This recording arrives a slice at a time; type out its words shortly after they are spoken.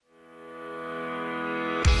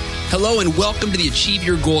Hello and welcome to the Achieve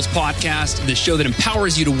Your Goals podcast, the show that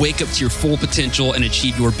empowers you to wake up to your full potential and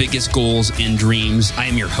achieve your biggest goals and dreams. I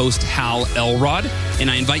am your host, Hal Elrod, and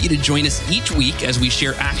I invite you to join us each week as we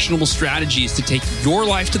share actionable strategies to take your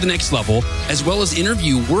life to the next level, as well as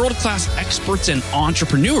interview world-class experts and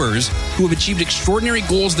entrepreneurs who have achieved extraordinary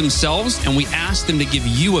goals themselves, and we ask them to give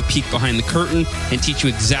you a peek behind the curtain and teach you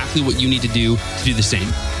exactly what you need to do the same.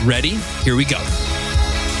 Ready? Here we go.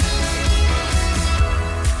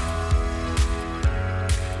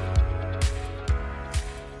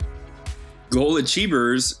 Goal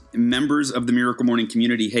achievers, members of the Miracle Morning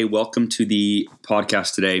community, hey, welcome to the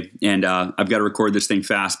podcast today. And I've got to record this thing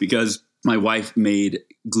fast because my wife made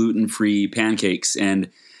gluten-free pancakes. And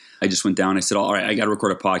I just went down. I said, all right, I got to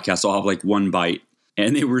record a podcast. So I'll have like one bite.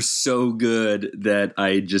 And they were so good that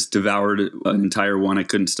I just devoured an entire one. I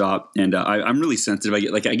couldn't stop. And I'm really sensitive.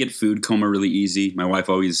 I get food coma really easy. My wife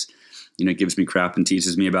always gives me crap and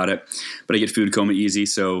teases me about it, but I get food coma easy.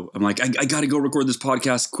 So I'm like, I got to go record this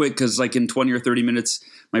podcast quick because like in 20 or 30 minutes,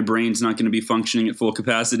 my brain's not going to be functioning at full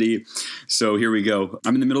capacity. So here we go.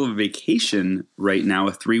 I'm in the middle of a vacation right now,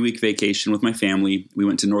 a 3-week vacation with my family. We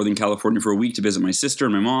went to Northern California for a week to visit my sister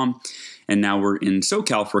and my mom. And now we're in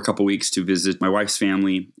SoCal for a couple weeks to visit my wife's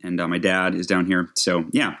family. And my dad is down here. So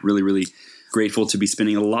yeah, really, really grateful to be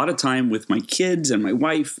spending a lot of time with my kids and my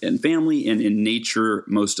wife and family and in nature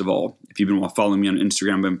most of all. If you've been following me on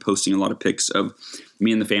Instagram, I've been posting a lot of pics of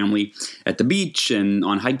me and the family at the beach and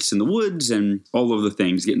on hikes in the woods and all of the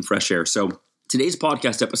things, getting fresh air. So today's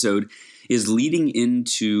podcast episode is leading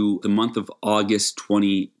into the month of August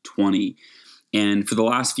 2020. And for the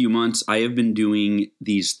last few months, I have been doing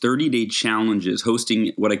these 30-day challenges,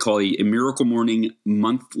 hosting what I call a Miracle Morning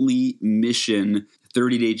monthly mission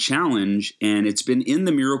 30-day challenge, and it's been in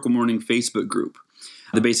the Miracle Morning Facebook group.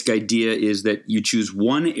 The basic idea is that you choose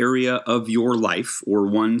one area of your life or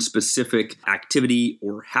one specific activity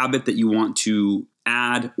or habit that you want to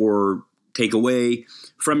add or take away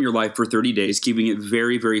from your life for 30 days, keeping it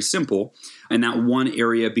very, very simple. And that one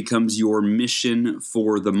area becomes your mission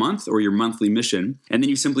for the month or your monthly mission. And then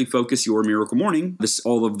you simply focus your Miracle Morning,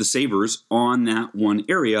 all of the savers, on that one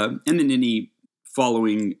area, and then any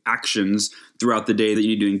following actions throughout the day that you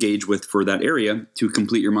need to engage with for that area to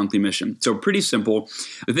complete your monthly mission. So pretty simple.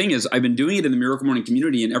 The thing is, I've been doing it in the Miracle Morning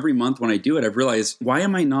community, and every month when I do it, I've realized, why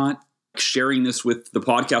am I not sharing this with the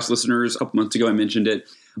podcast listeners? A couple months ago, I mentioned it,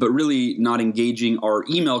 but really not engaging our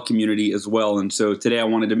email community as well. And so today I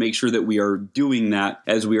wanted to make sure that we are doing that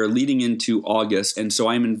as we are leading into August. And so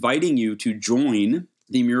I'm inviting you to join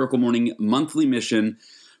the Miracle Morning monthly mission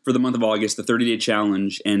for the month of August, the 30-day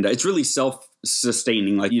challenge. And it's really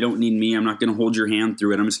self-sustaining. Like, you don't need me. I'm not going to hold your hand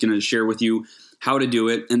through it. I'm just going to share with you how to do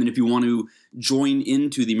it. And then if you want to join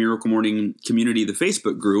into the Miracle Morning community, the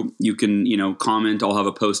Facebook group, you can, comment. I'll have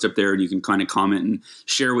a post up there and you can kind of comment and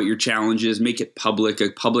share what your challenge is, make it public, a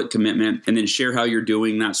public commitment, and then share how you're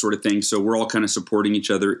doing, that sort of thing. So we're all kind of supporting each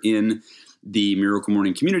other in the Miracle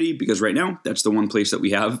Morning community, because right now that's the one place that we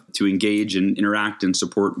have to engage and interact and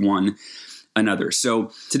support one another.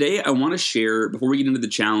 So today I want to share, before we get into the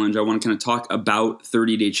challenge, I want to kind of talk about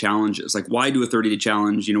 30-day challenges. Like, why do a 30-day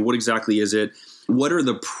challenge? What exactly is it? What are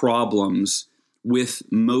the problems with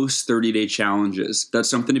most 30-day challenges? That's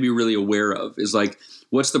something to be really aware of, is like,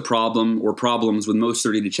 what's the problem or problems with most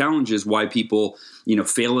 30-day challenges? Why people,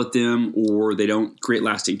 fail at them, or they don't create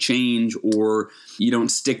lasting change, or you don't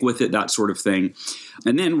stick with it, that sort of thing.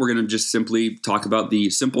 And then we're going to just simply talk about the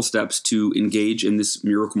simple steps to engage in this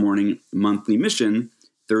Miracle Morning monthly mission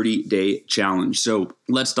 30-day challenge. So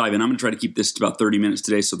let's dive in. I'm going to try to keep this to about 30 minutes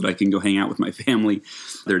today so that I can go hang out with my family.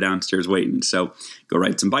 They're downstairs waiting. So go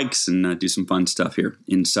ride some bikes and do some fun stuff here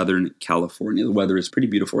in Southern California. The weather is pretty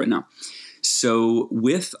beautiful right now. So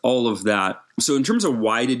with all of that, so in terms of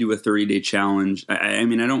why to do a 30-day challenge, I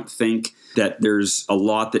don't think that there's a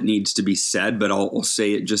lot that needs to be said, but I'll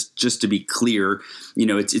say it just to be clear.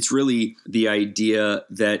 It's really the idea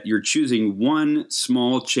that you're choosing one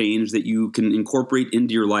small change that you can incorporate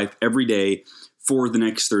into your life every day for the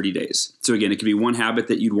next 30 days. So again, it could be one habit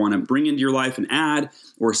that you'd want to bring into your life and add,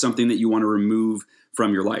 or something that you want to remove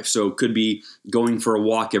from your life. So it could be going for a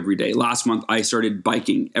walk every day. Last month, I started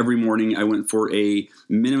biking. Every morning, I went for a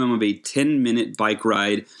minimum of a 10-minute bike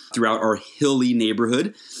ride throughout our hilly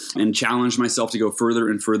neighborhood and challenged myself to go further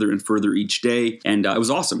and further and further each day. And it was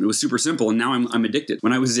awesome. It was super simple. And now I'm addicted.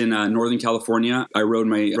 When I was in Northern California, I rode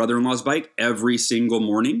my brother-in-law's bike every single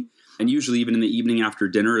morning, and usually even in the evening after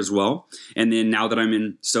dinner as well. And then now that I'm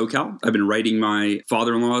in SoCal, I've been riding my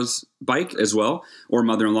father-in-law's bike as well, or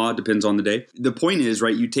mother-in-law, depends on the day. The point is,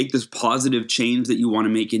 right, you take this positive change that you want to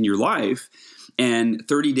make in your life, And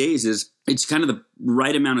 30 days it's kind of the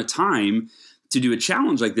right amount of time to do a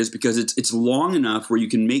challenge like this, because it's long enough where you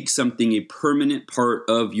can make something a permanent part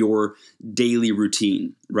of your daily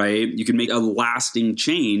routine, right? You can make a lasting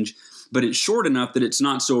change, but it's short enough that it's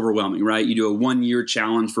not so overwhelming, right? You do a 1-year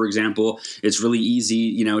challenge, for example. It's really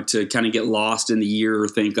easy, to kind of get lost in the year or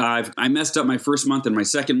think, I messed up my first month and my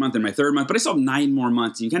second month and my third month, but I still have 9 more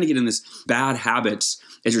months. And you kind of get in this bad habits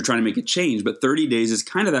as you're trying to make a change. But 30 days is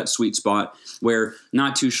kind of that sweet spot where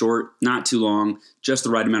not too short, not too long, just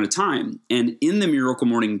the right amount of time. And in the Miracle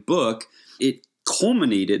Morning book, it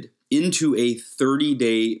culminated into a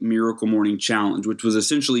 30-day Miracle Morning challenge, which was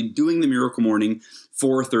essentially doing the Miracle Morning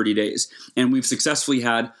for 30 days. And we've successfully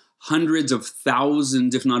had hundreds of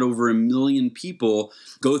thousands, if not over 1 million people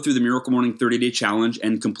go through the Miracle Morning 30-day challenge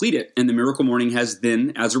and complete it. And the Miracle Morning has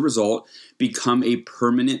then, as a result, become a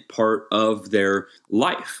permanent part of their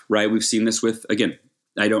life, right? We've seen this with, again,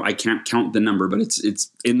 I can't count the number, but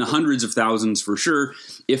it's in the hundreds of thousands for sure,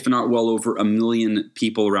 if not well over 1 million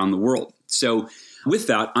people around the world. So with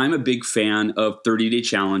that, I'm a big fan of 30-day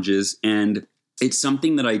challenges, and it's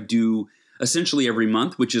something that I do essentially every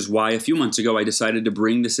month, which is why a few months ago I decided to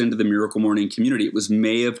bring this into the Miracle Morning community. It was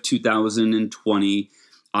May of 2020.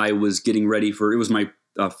 I was getting ready it was my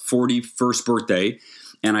 41st birthday,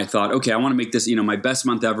 and I thought, okay, I want to make this, my best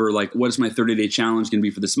month ever. Like, what is my 30-day challenge going to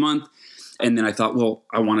be for this month? And then I thought, well,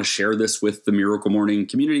 I want to share this with the Miracle Morning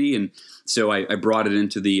community. And so I brought it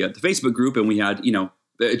into the Facebook group, and we had,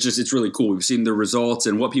 it's really cool. We've seen the results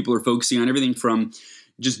and what people are focusing on, everything from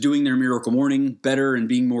just doing their Miracle Morning better and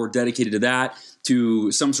being more dedicated to that,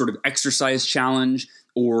 to some sort of exercise challenge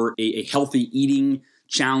or a healthy eating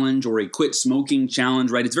challenge or a quit smoking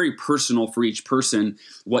challenge, right? It's very personal for each person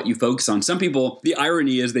what you focus on. Some people, the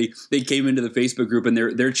irony is they came into the Facebook group and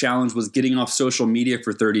their challenge was getting off social media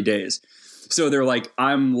for 30 days. So they're like,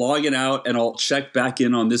 I'm logging out and I'll check back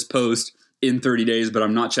in on this post in 30 days, but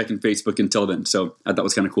I'm not checking Facebook until then. So I thought it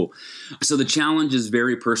was kind of cool. So the challenge is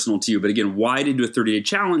very personal to you. But again, why to do a 30-day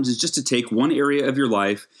challenge is just to take one area of your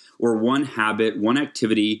life or one habit, one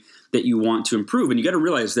activity that you want to improve. And you got to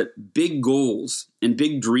realize that big goals and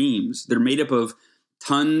big dreams, they're made up of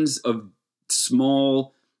tons of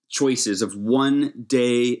small choices of one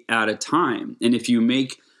day at a time. And if you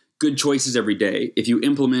make good choices every day, if you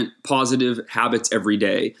implement positive habits every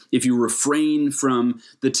day, if you refrain from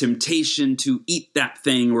the temptation to eat that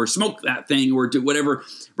thing or smoke that thing or do whatever,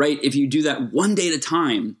 right? If you do that one day at a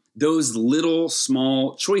time, those little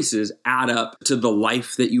small choices add up to the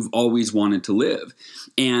life that you've always wanted to live.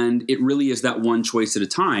 And it really is that one choice at a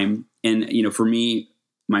time. And, for me,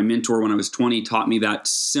 my mentor when I was 20 taught me that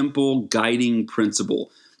simple guiding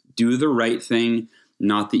principle: do the right thing,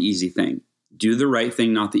 not the easy thing. Do the right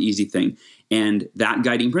thing, not the easy thing. And that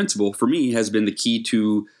guiding principle for me has been the key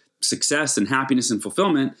to success and happiness and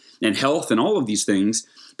fulfillment and health and all of these things,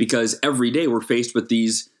 because every day we're faced with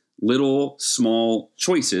these little small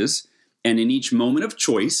choices. And in each moment of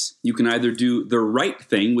choice, you can either do the right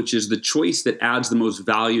thing, which is the choice that adds the most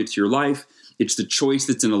value to your life. It's the choice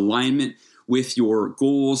that's in alignment with your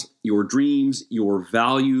goals, your dreams, your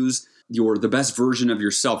values, you're the best version of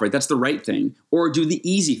yourself, right? That's the right thing. Or do the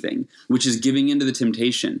easy thing, which is giving into the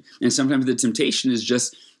temptation. And sometimes the temptation is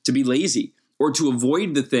just to be lazy or to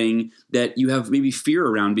avoid the thing that you have maybe fear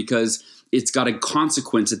around because it's got a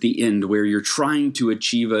consequence at the end where you're trying to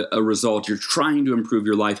achieve a result. You're trying to improve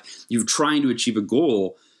your life. You're trying to achieve a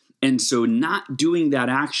goal. And so not doing that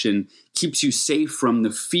action keeps you safe from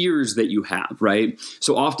the fears that you have, right?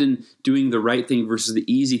 So often doing the right thing versus the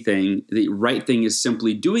easy thing, the right thing is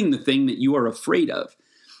simply doing the thing that you are afraid of.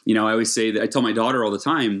 I always say that I tell my daughter all the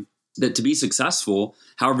time that to be successful,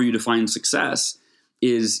 however you define success,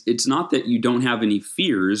 it's not that you don't have any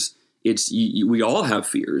fears. We all have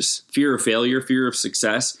fears: fear of failure, fear of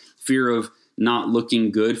success, fear of not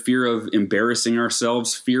looking good, fear of embarrassing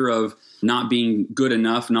ourselves, fear of not being good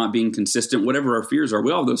enough, not being consistent, whatever our fears are.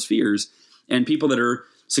 We all have those fears. And people that are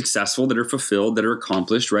successful, that are fulfilled, that are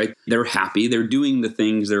accomplished, right? They're happy. They're doing the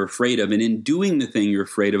things they're afraid of. And in doing the thing you're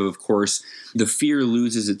afraid of course, the fear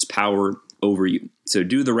loses its power over you. So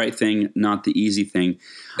do the right thing, not the easy thing.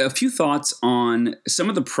 A few thoughts on some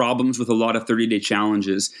of the problems with a lot of 30-day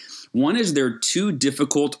challenges. One is they're too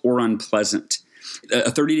difficult or unpleasant. A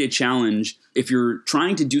 30-day challenge, if you're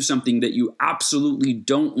trying to do something that you absolutely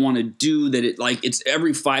don't want to do, that it's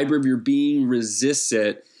every fiber of your being resists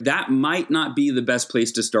it, that might not be the best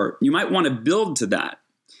place to start. You might want to build to that.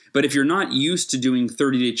 But if you're not used to doing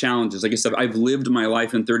 30-day challenges, like I said, I've lived my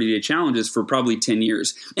life in 30-day challenges for probably 10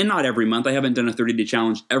 years. And not every month. I haven't done a 30-day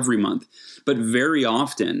challenge every month. But very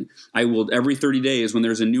often, I will, every 30 days, when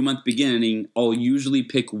there's a new month beginning, I'll usually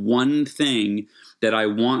pick one thing that I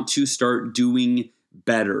want to start doing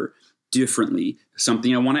better, differently,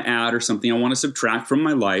 something I want to add or something I want to subtract from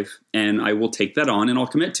my life, and I will take that on and I'll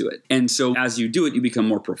commit to it. And so as you do it, you become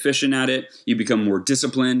more proficient at it, you become more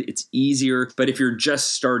disciplined, it's easier. But if you're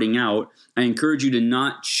just starting out, I encourage you to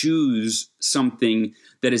not choose something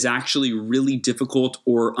that is actually really difficult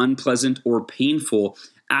or unpleasant or painful.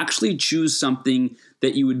 Actually choose something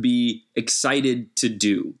that you would be excited to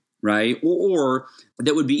do, right? Or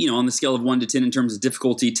that would be, on the scale of 1 to 10 in terms of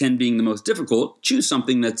difficulty, 10 being the most difficult, choose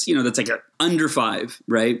something that's, that's like under 5,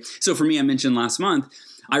 right? So for me, I mentioned last month,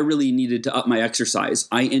 I really needed to up my exercise.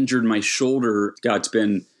 I injured my shoulder, it's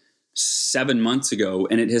been 7 months ago,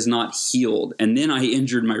 and it has not healed. And then I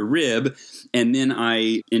injured my rib, and then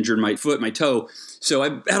I injured my foot, my toe. So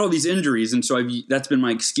I've had all these injuries, and so that's been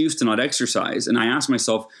my excuse to not exercise. And I asked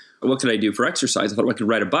myself, what could I do for exercise? I thought I could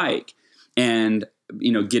ride a bike. And,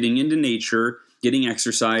 getting into nature, getting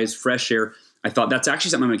exercise, fresh air, I thought that's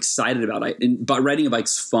actually something I'm excited about. But riding a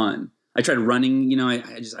bike's fun. I tried running,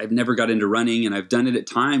 I've never got into running, and I've done it at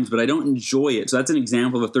times, but I don't enjoy it. So that's an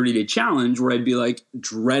example of a 30-day challenge where I'd be like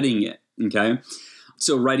dreading it, okay?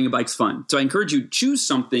 So riding a bike's fun. So I encourage you, choose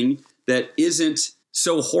something that isn't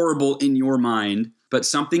so horrible in your mind, but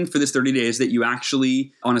something for this 30 days that you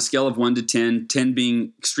actually, on a scale of 1 to 10, 10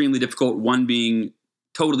 being extremely difficult, 1 being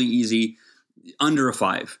totally easy, under a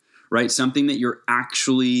 5. Right? Something that you're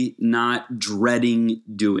actually not dreading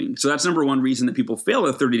doing. So that's number one reason that people fail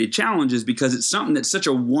at a 30-day challenge, is because it's something that's such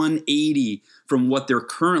a 180 from what they're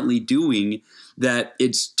currently doing that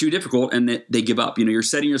it's too difficult and that they give up. You're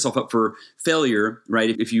setting yourself up for failure,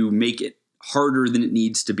 right? If you make it harder than it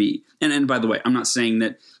needs to be. And by the way, I'm not saying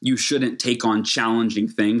that you shouldn't take on challenging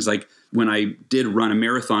things. Like when I did run a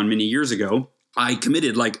marathon many years ago, I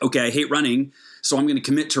committed okay, I hate running, so I'm going to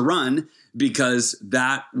commit to run, because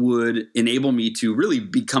that would enable me to really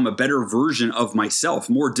become a better version of myself,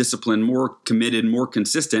 more disciplined, more committed, more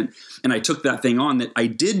consistent. And I took that thing on that I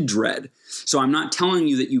did dread. So I'm not telling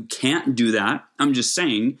you that you can't do that. I'm just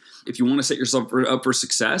saying, if you want to set yourself up for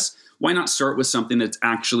success, why not start with something that's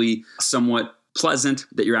actually somewhat pleasant,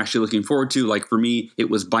 that you're actually looking forward to? Like for me, it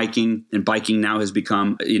was biking, and biking now has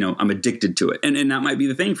become, I'm addicted to it. And that might be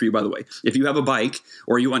the thing for you, by the way. If you have a bike,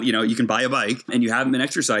 or you want, you can buy a bike and you haven't been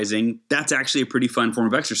exercising, that's actually a pretty fun form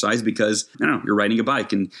of exercise, because, you're riding a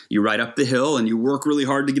bike and you ride up the hill and you work really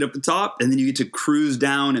hard to get up the top, and then you get to cruise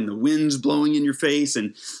down and the wind's blowing in your face,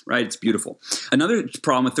 and right, it's beautiful. Another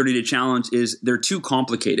problem with 30-day challenge is they're too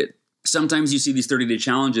complicated. Sometimes you see these 30-day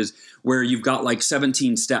challenges where you've got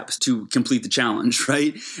 17 steps to complete the challenge,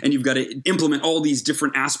 right? And you've got to implement all these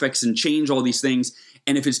different aspects and change all these things.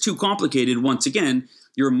 And if it's too complicated, once again,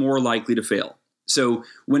 you're more likely to fail. So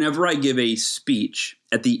whenever I give a speech,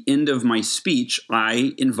 at the end of my speech,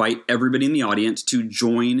 I invite everybody in the audience to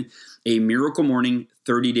join a Miracle Morning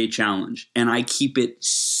 30-day challenge. And I keep it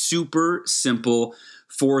super simple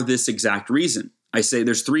for this exact reason. I say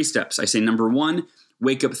there's 3 steps. I say, number 1,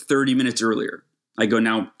 wake up 30 minutes earlier. I go,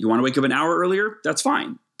 now, you want to wake up an hour earlier? That's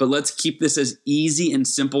fine. But let's keep this as easy and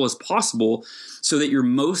simple as possible so that you're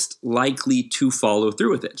most likely to follow through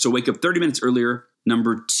with it. So wake up 30 minutes earlier.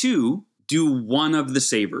 Number 2, do one of the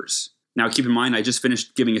savers. Now, keep in mind, I just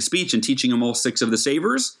finished giving a speech and teaching them all 6 of the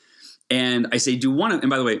savers. And I say, do one of, and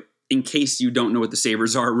by the way, in case you don't know what the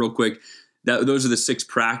savers are, real quick, those are the 6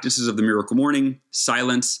 practices of the Miracle Morning: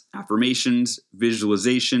 silence, affirmations,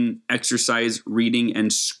 visualization, exercise, reading, and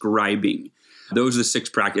scribing. Those are the 6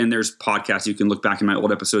 practices. And there's podcasts. You can look back in my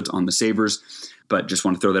old episodes on the savers, but just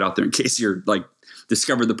want to throw that out there in case you're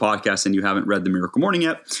discovered the podcast and you haven't read the Miracle Morning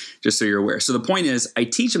yet, just so you're aware. So the point is, I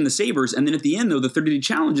teach them the savers, and then at the end, though, the 30-day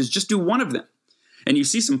challenge is just do one of them. And you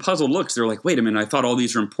see some puzzled looks. They're like, wait a minute, I thought all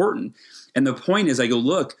these are important. And the point is, I go,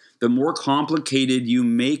 look, the more complicated you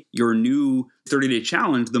make your new 30-day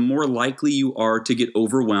challenge, the more likely you are to get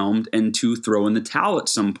overwhelmed and to throw in the towel at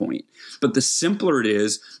some point. But the simpler it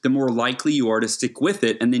is, the more likely you are to stick with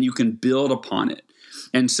it, and then you can build upon it.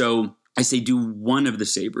 And so I say do one of the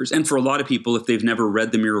savers. And for a lot of people, if they've never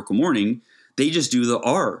read the Miracle Morning, they just do the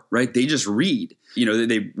R, right? They just read.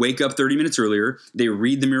 They wake up 30 minutes earlier, they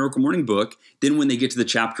read the Miracle Morning book. Then when they get to the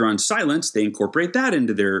chapter on silence, they incorporate that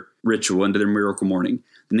into their ritual, into their Miracle Morning.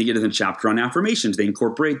 Then they get to the chapter on affirmations, they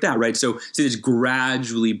incorporate that, right? So they just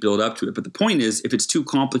gradually build up to it. But the point is, if it's too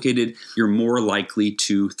complicated, you're more likely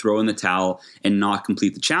to throw in the towel and not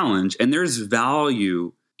complete the challenge. And there's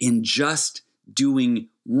value in just doing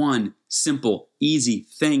one simple, easy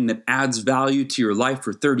thing that adds value to your life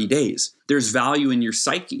for 30 days. There's value in your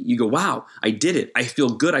psyche. You go, wow, I did it. I feel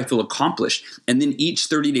good. I feel accomplished. And then each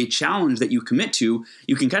 30-day challenge that you commit to,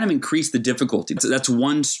 you can kind of increase the difficulty. So that's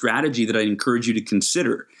one strategy that I encourage you to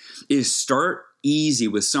consider, is start easy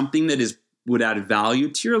with something that would add value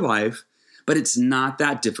to your life, but it's not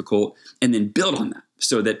that difficult, and then build on that.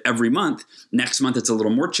 So that every month, next month, it's a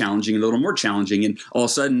little more challenging, and all of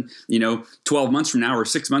a sudden, 12 months from now or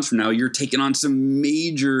 6 months from now, you're taking on some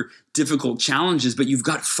major difficult challenges, but you've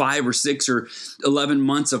got 5 or 6 or 11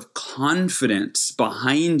 months of confidence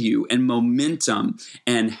behind you, and momentum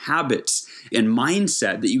and habits and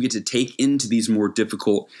mindset that you get to take into these more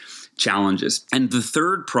difficult challenges. And the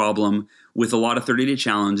third problem with a lot of 30-day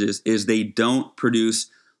challenges is they don't produce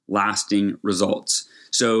lasting results.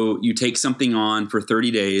 So you take something on for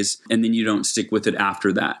 30 days and then you don't stick with it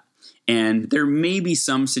after that. And there may be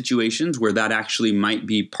some situations where that actually might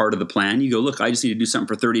be part of the plan. You go, look, I just need to do something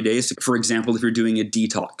for 30 days. For example, if you're doing a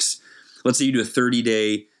detox, let's say you do a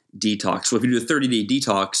 30-day detox. Well, if you do a 30-day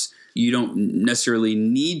detox, you don't necessarily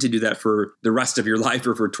need to do that for the rest of your life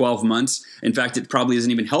or for 12 months. In fact, it probably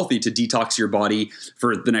isn't even healthy to detox your body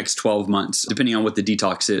for the next 12 months, depending on what the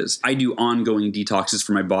detox is. I do ongoing detoxes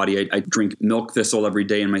for my body. I drink milk thistle every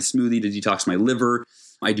day in my smoothie to detox my liver.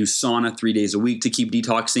 I do sauna 3 days a week to keep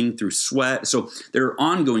detoxing through sweat. So there are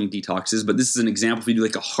ongoing detoxes, but this is an example. If you do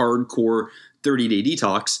like a hardcore 30-day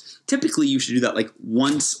detox, typically you should do that like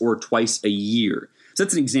once or twice a year. So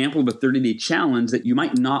that's an example of a 30-day challenge that you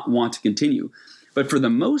might not want to continue. But for the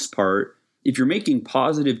most part, if you're making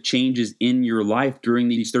positive changes in your life during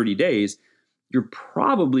these 30 days, you're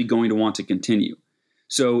probably going to want to continue.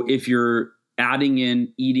 So if you're adding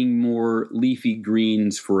in eating more leafy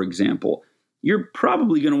greens, for example, you're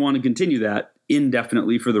probably going to want to continue that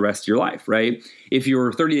indefinitely for the rest of your life, right? If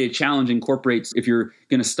your 30-day challenge incorporates, if you're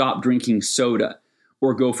going to stop drinking soda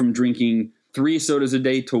or go from drinking 3 sodas a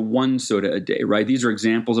day to 1 soda a day, right? These are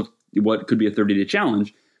examples of what could be a 30-day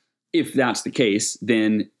challenge. If that's the case,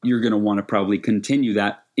 then you're going to want to probably continue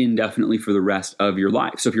that indefinitely for the rest of your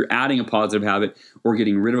life. So if you're adding a positive habit or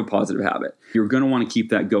getting rid of a positive habit, you're going to want to keep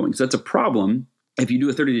that going. So that's a problem if you do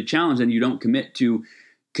a 30-day challenge and you don't commit to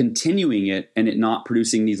continuing it and it not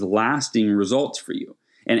producing these lasting results for you.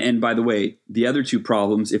 And by the way, the other 2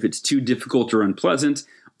 problems, if it's too difficult or unpleasant,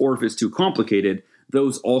 or if it's too complicated,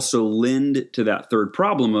 those also lend to that third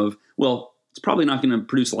problem of, well, it's probably not going to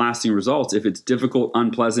produce lasting results if it's difficult,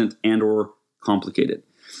 unpleasant, and or complicated.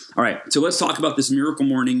 All right, so let's talk about this Miracle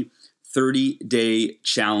Morning 30-day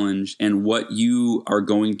challenge and what you are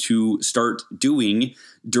going to start doing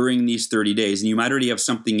during these 30 days. And you might already have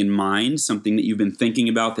something in mind, something that you've been thinking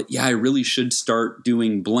about that, I really should start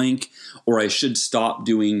doing blank, or I should stop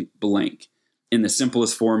doing blank. In the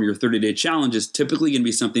simplest form, your 30-day challenge is typically going to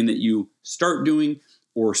be something that you start doing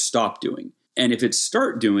or stop doing. And if it's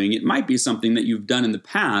start doing, it might be something that you've done in the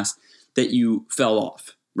past that you fell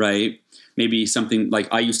off, right? Maybe something like,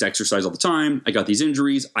 I used to exercise all the time. I got these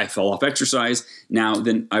injuries. I fell off exercise.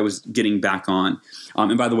 Then I was getting back on.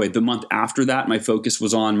 And by the way, the month after that, my focus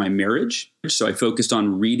was on my marriage. So I focused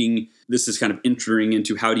on reading. This is kind of entering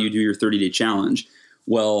into how do you do your 30-day challenge.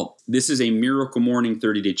 Well, this is a Miracle Morning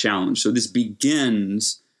 30-day challenge. So this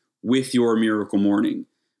begins with your Miracle Morning,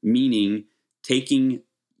 meaning taking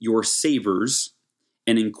your savers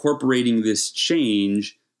and incorporating this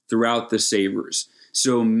change throughout the savers.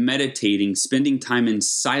 So meditating, spending time in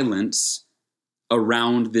silence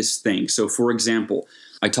around this thing. So for example,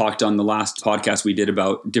 I talked on the last podcast we did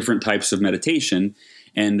about different types of meditation,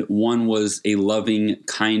 and one was a loving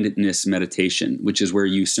kindness meditation, which is where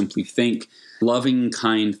you simply think loving,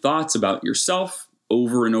 kind thoughts about yourself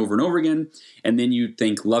over and over and over again. And then you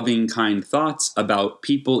think loving, kind thoughts about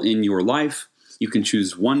people in your life. You can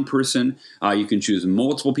choose one person. You can choose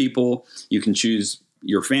multiple people. You can choose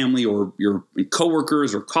your family or your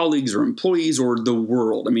coworkers or colleagues or employees or the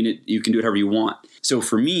world. You can do it however you want. So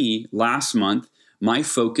for me, last month, my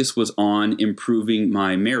focus was on improving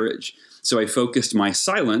my marriage. So I focused my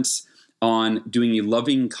silence on doing a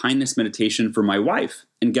loving kindness meditation for my wife.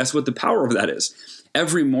 And guess what the power of that is?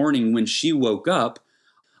 Every morning when she woke up,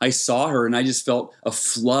 I saw her and I just felt a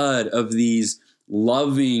flood of these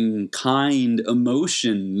loving, kind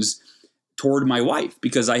emotions toward my wife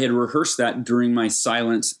because I had rehearsed that during my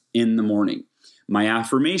silence in the morning. My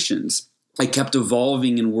affirmations, I kept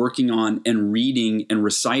evolving and working on and reading and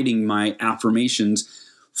reciting my affirmations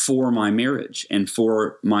for my marriage and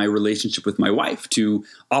for my relationship with my wife to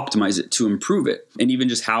optimize it, to improve it, and even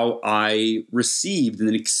just how I received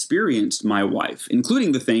and experienced my wife,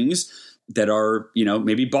 including the things that are,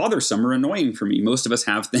 maybe bothersome or annoying for me. Most of us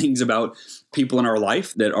have things about people in our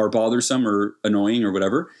life that are bothersome or annoying or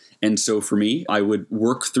whatever. And so for me, I would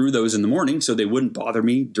work through those in the morning so they wouldn't bother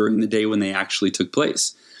me during the day when they actually took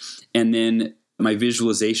place. And then my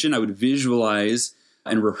visualization, I would visualize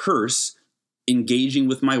and rehearse engaging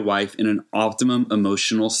with my wife in an optimum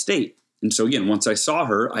emotional state. And so again, once I saw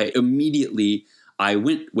her, I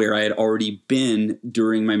went where I had already been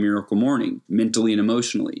during my miracle morning, mentally and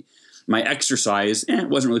emotionally. My exercise, it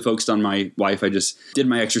wasn't really focused on my wife. I just did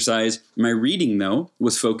my exercise. My reading, though,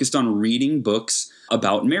 was focused on reading books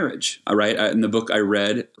about marriage. All right. And the book I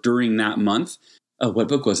read during that month, what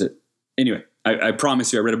book was it? Anyway, I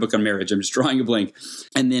promise you, I read a book on marriage. I'm just drawing a blank.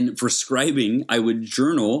 And then for scribing, I would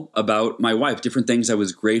journal about my wife, different things I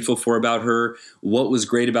was grateful for about her, what was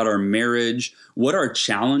great about our marriage, what our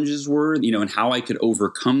challenges were, and how I could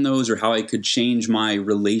overcome those or how I could change my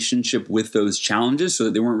relationship with those challenges so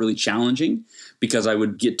that they weren't really challenging, because I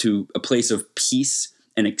would get to a place of peace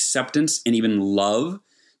and acceptance and even love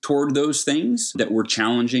toward those things that were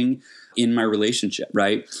challenging in my relationship,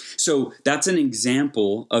 right? So that's an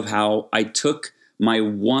example of how I took my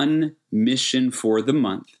one mission for the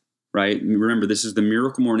month, right? Remember, this is the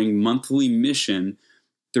Miracle Morning monthly mission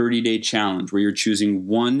 30-day challenge, where you're choosing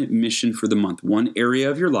one mission for the month, one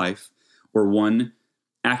area of your life or one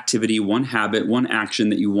activity, one habit, one action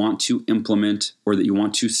that you want to implement or that you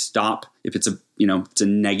want to stop if it's a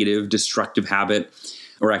negative, destructive habit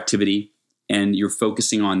or activity, and you're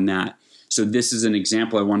focusing on that. So this is an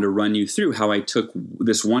example I wanted to run you through, how I took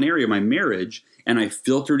this one area of my marriage and I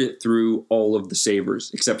filtered it through all of the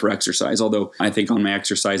savers, except for exercise. Although I think on my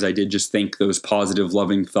exercise, I did just think those positive,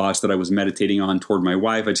 loving thoughts that I was meditating on toward my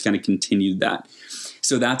wife. I just kind of continued that.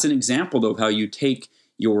 So that's an example, though, of how you take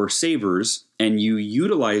your savers and you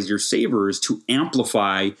utilize your savers to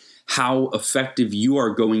amplify how effective you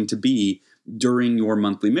are going to be during your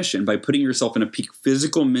monthly mission by putting yourself in a peak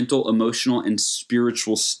physical, mental, emotional, and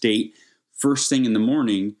spiritual state first thing in the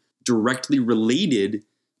morning, directly related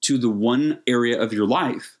to the one area of your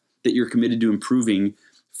life that you're committed to improving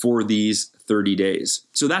for these 30 days.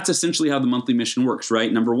 So that's essentially how the monthly mission works,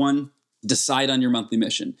 right? Number one, decide on your monthly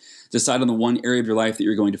mission. Decide on the one area of your life that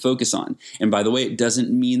you're going to focus on. And by the way, it doesn't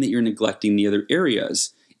mean that you're neglecting the other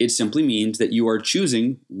areas. It simply means that you are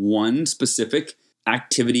choosing one specific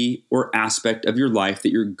activity or aspect of your life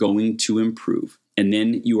that you're going to improve. And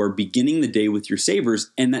then you are beginning the day with your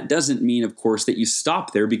savers. And that doesn't mean, of course, that you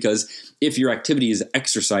stop there, because if your activity is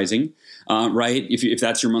exercising, right, if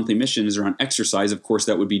that's your monthly mission is around exercise, of course,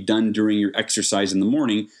 that would be done during your exercise in the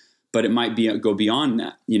morning, but it might go beyond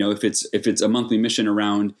that. If it's a monthly mission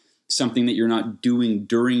around something that you're not doing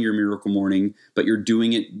during your miracle morning, but you're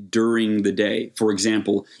doing it during the day. For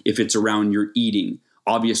example, if it's around your eating,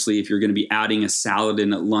 obviously, if you're going to be adding a salad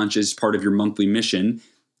in at lunch as part of your monthly mission,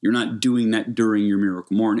 you're not doing that during your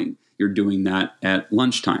miracle morning. You're doing that at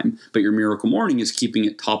lunchtime. But your miracle morning is keeping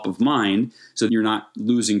it top of mind so you're not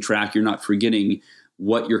losing track. You're not forgetting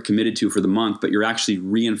what you're committed to for the month, but you're actually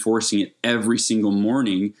reinforcing it every single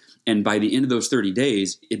morning. And by the end of those 30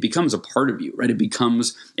 days, it becomes a part of you, right? It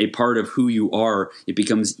becomes a part of who you are. It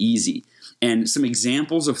becomes easy. And some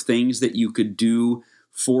examples of things that you could do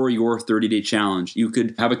for your 30-day challenge. You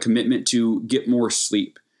could have a commitment to get more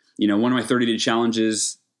sleep. One of my 30-day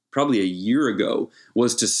challenges probably a year ago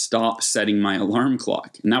was to stop setting my alarm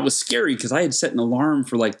clock. And that was scary because I had set an alarm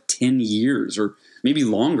for like 10 years or maybe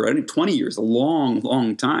longer. I think 20 years, a long,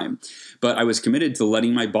 long time. But I was committed to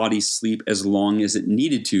letting my body sleep as long as it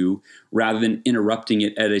needed to rather than interrupting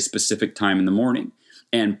it at a specific time in the morning.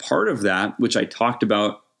 And part of that, which I talked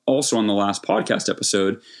about also on the last podcast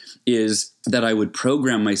episode, is that I would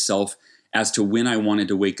program myself as to when I wanted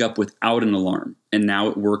to wake up without an alarm. And now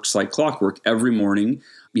it works like clockwork. Every morning,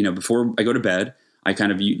 before I go to bed, I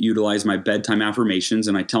kind of utilize my bedtime affirmations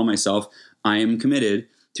and I tell myself I am committed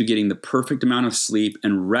to getting the perfect amount of sleep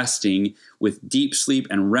and resting with deep sleep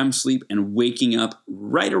and REM sleep and waking up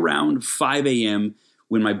right around 5 a.m.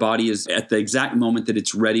 when my body is at the exact moment that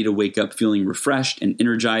it's ready to wake up feeling refreshed and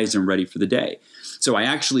energized and ready for the day. So I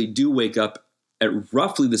actually do wake up at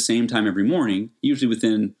roughly the same time every morning, usually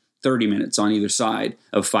within 30 minutes on either side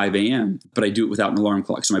of 5 a.m., but I do it without an alarm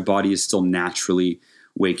clock. So my body is still naturally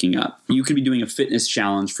waking up. You could be doing a fitness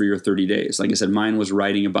challenge for your 30 days. Like I said, mine was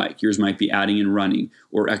riding a bike. Yours might be adding and running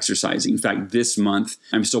or exercising. In fact, this month,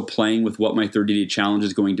 I'm still playing with what my 30-day challenge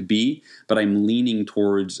is going to be, but I'm leaning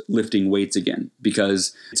towards lifting weights again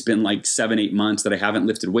because it's been like 7-8 months that I haven't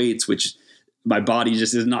lifted weights, which my body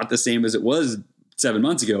just is not the same as it was 7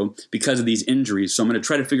 months ago because of these injuries. So I'm going to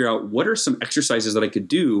try to figure out what are some exercises that I could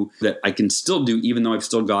do that I can still do, even though I've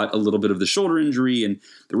still got a little bit of the shoulder injury and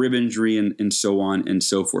the rib injury and so on and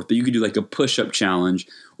so forth. But you could do like a push-up challenge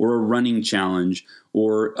or a running challenge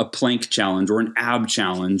or a plank challenge or an ab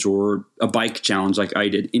challenge or a bike challenge like I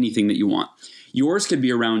did, anything that you want. Yours could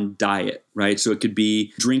be around diet, right? So it could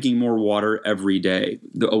be drinking more water every day.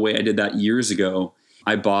 The way I did that years ago,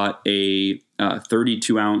 I bought a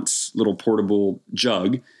 32-ounce little portable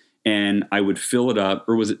jug, and I would fill it up,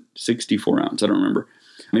 or was it 64 ounce? I don't remember.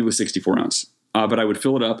 Maybe it was 64 ounce. But I would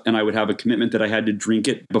fill it up, and I would have a commitment that I had to drink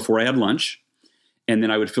it before I had lunch, and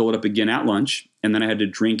then I would fill it up again at lunch, and then I had to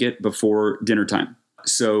drink it before dinner time.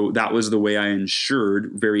 So that was the way I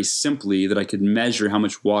ensured very simply that I could measure how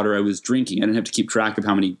much water I was drinking. I didn't have to keep track of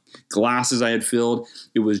how many glasses I had filled.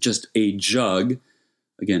 It was just a jug.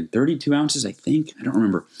 Again, 32 ounces, I think. I don't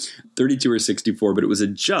remember. 32 or 64, but it was a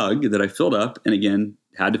jug that I filled up and again,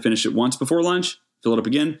 had to finish it once before lunch, fill it up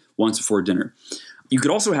again once before dinner. You could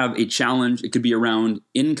also have a challenge. It could be around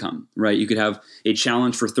income, right? You could have a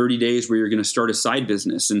challenge for 30 days where you're going to start a side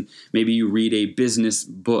business and maybe you read a business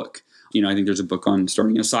book. I think there's a book on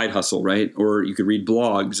starting a side hustle, right? Or you could read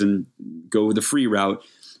blogs and go the free route.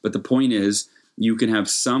 But the point is, you can have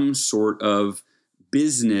some sort of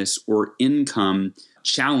business or income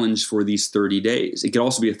challenge for these 30 days. It could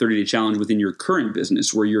also be a 30-day challenge within your current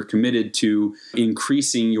business where you're committed to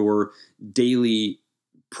increasing your daily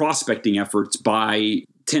prospecting efforts by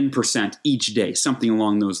 10% each day, something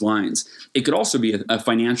along those lines. It could also be a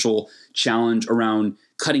financial challenge around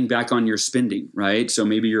cutting back on your spending, right? So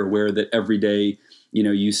maybe you're aware that every day,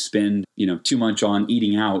 you spend, too much on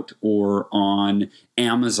eating out or on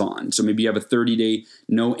Amazon. So maybe you have a 30-day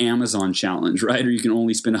no Amazon challenge, right? Or you can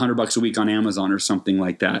only spend $100 a week on Amazon or something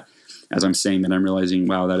like that. As I'm saying that, I'm realizing,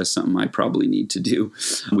 wow, that is something I probably need to do.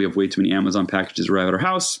 We have way too many Amazon packages arrive at our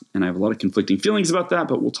house, and I have a lot of conflicting feelings about that,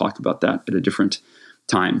 but we'll talk about that at a different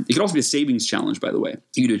time. It could also be a savings challenge, by the way.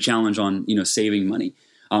 You could do a challenge on, saving money.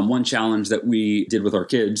 One challenge that we did with our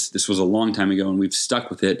kids, this was a long time ago and we've stuck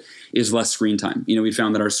with it, is less screen time. We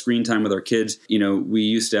found that our screen time with our kids, we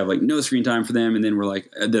used to have like no screen time for them. And then we're like,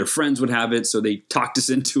 their friends would have it. So they talked us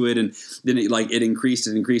into it. And then it increased.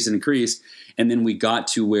 And then we got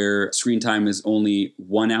to where screen time is only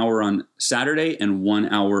 1 hour on Saturday and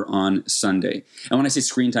 1 hour on Sunday. And when I say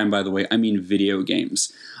screen time, by the way, I mean video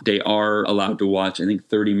games. They are allowed to watch, I think,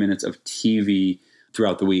 30 minutes of TV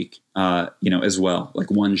throughout the week, as well, like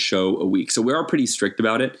one show a week. So we are pretty strict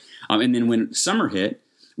about it. And then when summer hit,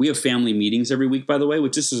 we have family meetings every week, by the way,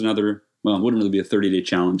 which this is another, well, it wouldn't really be a 30-day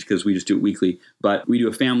challenge because we just do it weekly, but we do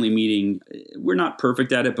a family meeting. We're not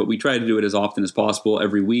perfect at it, but we try to do it as often as possible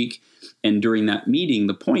every week. And during that meeting,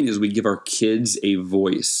 the point is we give our kids a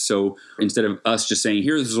voice. So instead of us just saying,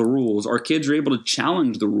 here's the rules, our kids are able to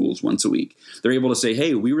challenge the rules once a week. They're able to say,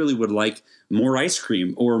 hey, we really would like more ice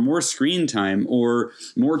cream or more screen time or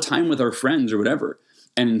more time with our friends or whatever.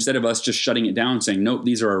 And instead of us just shutting it down saying, nope,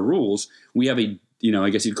 these are our rules, we have a, I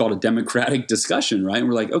guess you'd call it a democratic discussion, right? And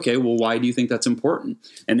we're like, okay, well, why do you think that's important?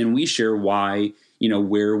 And then we share why,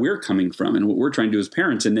 where we're coming from and what we're trying to do as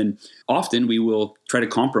parents. And then often we will try to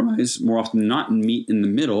compromise, more often than not, and meet in the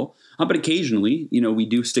middle. But occasionally, we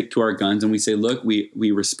do stick to our guns and we say, look,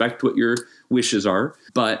 we respect what your wishes are.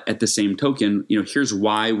 But at the same token, here's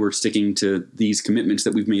why we're sticking to these commitments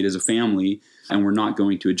that we've made as a family and we're not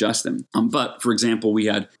going to adjust them. But for example, we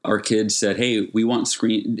had our kids said, hey, we want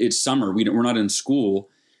screen. It's summer. We're not in school.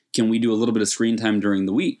 Can we do a little bit of screen time during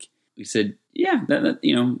the week? We said, yeah,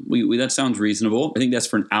 that sounds reasonable. I think that's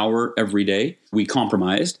for an hour every day. We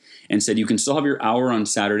compromised and said you can still have your hour on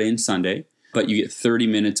Saturday and Sunday, but you get 30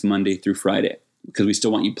 minutes Monday through Friday because we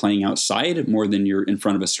still want you playing outside more than you're in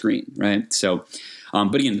front of a screen, right? So,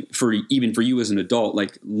 but again, for you as an adult,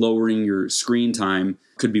 like lowering your screen time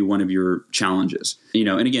could be one of your challenges.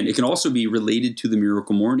 And again, it can also be related to the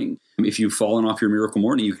Miracle Morning. If you've fallen off your Miracle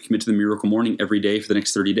Morning, you can commit to the Miracle Morning every day for the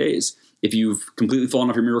next 30 days. If you've completely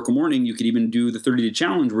fallen off your Miracle Morning, you could even do the 30-day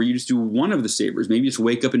challenge where you just do one of the savers. Maybe just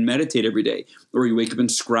wake up and meditate every day, or you wake up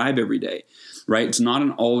and scribe every day, right? It's not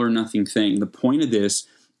an all or nothing thing. The point of this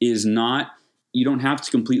is not, you don't have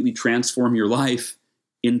to completely transform your life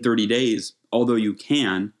in 30 days, although you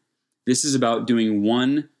can. This is about doing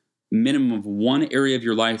minimum of one area of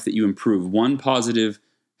your life that you improve, one positive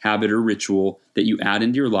habit or ritual that you add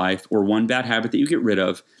into your life, or one bad habit that you get rid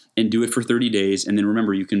of, and do it for 30 days. And then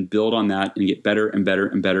remember, you can build on that and get better and better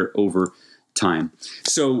and better over time.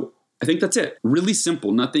 So I think that's it. Really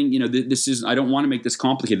simple. Nothing, I don't want to make this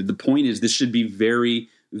complicated. The point is this should be very,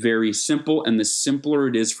 very simple. And the simpler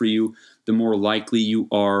it is for you, the more likely you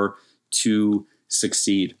are to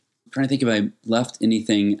succeed. trying to think if I left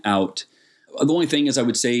anything out. The only thing is I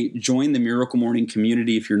would say join the Miracle Morning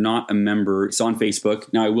community if you're not a member. It's on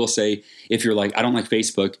Facebook. Now, I will say if you're like, I don't like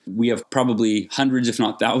Facebook, we have probably hundreds, if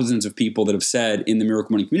not thousands of people that have said in the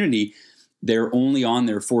Miracle Morning community, they're only on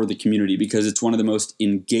there for the community because it's one of the most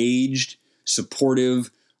engaged,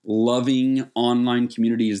 supportive, loving online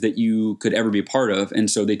communities that you could ever be a part of. And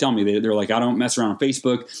so they tell me, they're like, I don't mess around on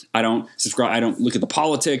Facebook. I don't subscribe. I don't look at the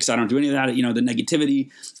politics. I don't do any of that, the negativity.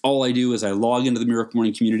 All I do is I log into the Miracle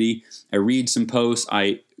Morning community. I read some posts.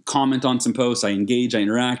 I comment on some posts. I engage. I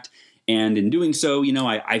interact. And in doing so,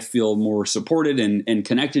 I feel more supported and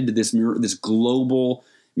connected to this global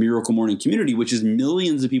Miracle Morning community, which is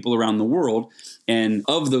millions of people around the world. And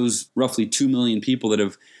of those roughly 2 million people that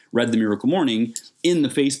have read the Miracle Morning, in the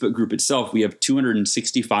Facebook group itself, we have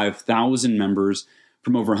 265,000 members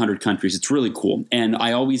from over 100 countries. It's really cool. And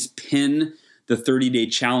I always pin the 30-day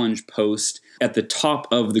challenge post at the top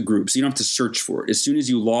of the group, so you don't have to search for it. As soon as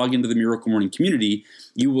you log into the Miracle Morning community,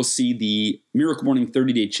 you will see the Miracle Morning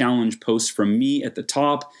 30-day challenge post from me at the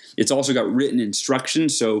top. It's also got written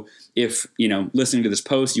instructions. So if, listening to this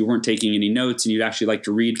post, you weren't taking any notes and you'd actually like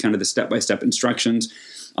to read kind of the step-by-step instructions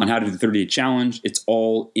on how to do the 30-day challenge, it's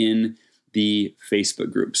all in the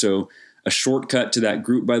Facebook group. So a shortcut to that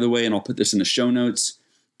group, by the way, and I'll put this in the show notes,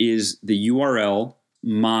 is the URL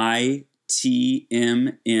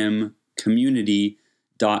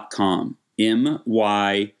mytmmcommunity.com.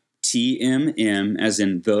 MYTMM, as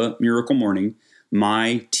in the Miracle Morning,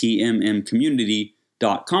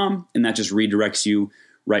 mytmmcommunity.com, and that just redirects you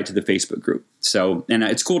right to the Facebook group. So, and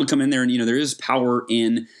it's cool to come in there, and there is power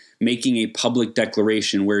in making a public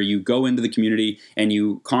declaration where you go into the community and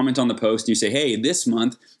you comment on the post and you say, hey, this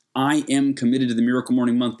month I am committed to the Miracle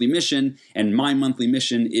Morning monthly mission, and my monthly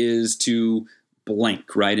mission is to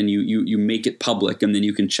blank, right? And you make it public, and then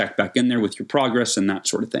you can check back in there with your progress and that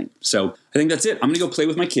sort of thing. So I think that's it. I'm going to go play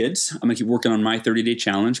with my kids. I'm going to keep working on my 30-day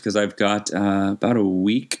challenge because I've got about a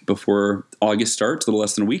week before August starts, a little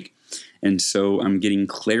less than a week. And so I'm getting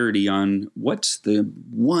clarity on what's the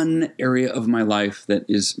one area of my life that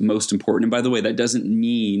is most important. And by the way, that doesn't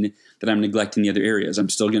mean that I'm neglecting the other areas. I'm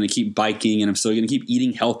still going to keep biking, and I'm still going to keep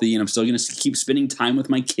eating healthy, and I'm still going to keep spending time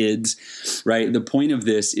with my kids, right? The point of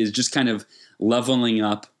this is just kind of leveling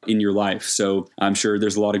up in your life. So I'm sure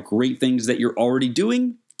there's a lot of great things that you're already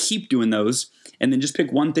doing. Keep doing those. And then just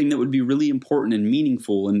pick one thing that would be really important and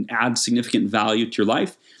meaningful and add significant value to your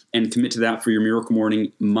life, and commit to that for your Miracle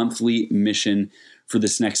Morning monthly mission for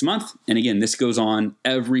this next month. And again, this goes on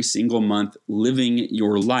every single month, living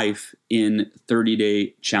your life in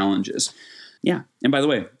 30-day challenges. Yeah. And by the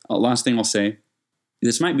way, last thing I'll say,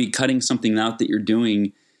 this might be cutting something out that you're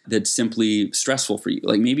doing that's simply stressful for you.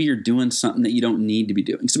 Like maybe you're doing something that you don't need to be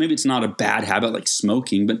doing. So maybe it's not a bad habit like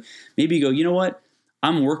smoking, but maybe you go, you know what?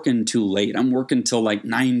 I'm working too late. I'm working till like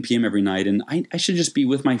 9 p.m. every night, and I should just be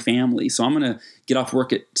with my family. So I'm going to get off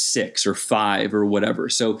work at 6 or 5 or whatever.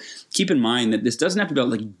 So keep in mind that this doesn't have to be about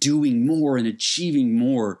like doing more and achieving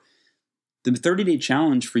more. The 30-day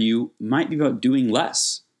challenge for you might be about doing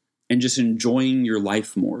less and just enjoying your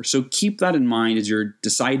life more. So keep that in mind as you're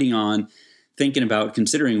deciding on, thinking about,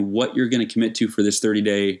 considering what you're going to commit to for this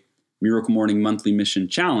 30-day Miracle Morning monthly mission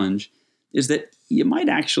challenge, is that you might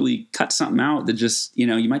actually cut something out that just,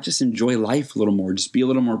 you might just enjoy life a little more, just be a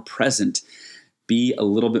little more present, be a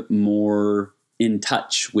little bit more in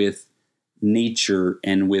touch with nature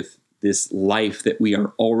and with this life that we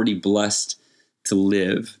are already blessed to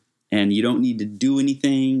live. And you don't need to do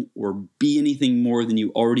anything or be anything more than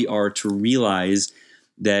you already are to realize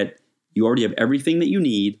that you already have everything that you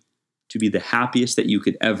need to be the happiest that you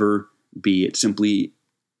could ever be. It's simply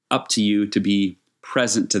up to you to be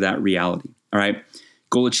present to that reality. All right.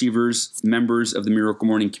 Goal achievers, members of the Miracle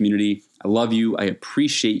Morning community, I love you. I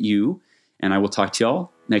appreciate you. And I will talk to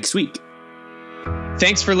y'all next week.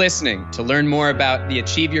 Thanks for listening. To learn more about the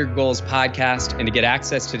Achieve Your Goals podcast and to get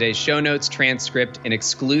access to today's show notes, transcript, and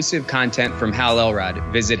exclusive content from Hal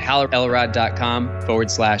Elrod, visit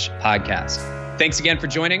halelrod.com/podcast. Thanks again for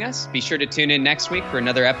joining us. Be sure to tune in next week for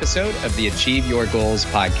another episode of the Achieve Your Goals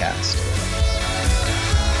podcast.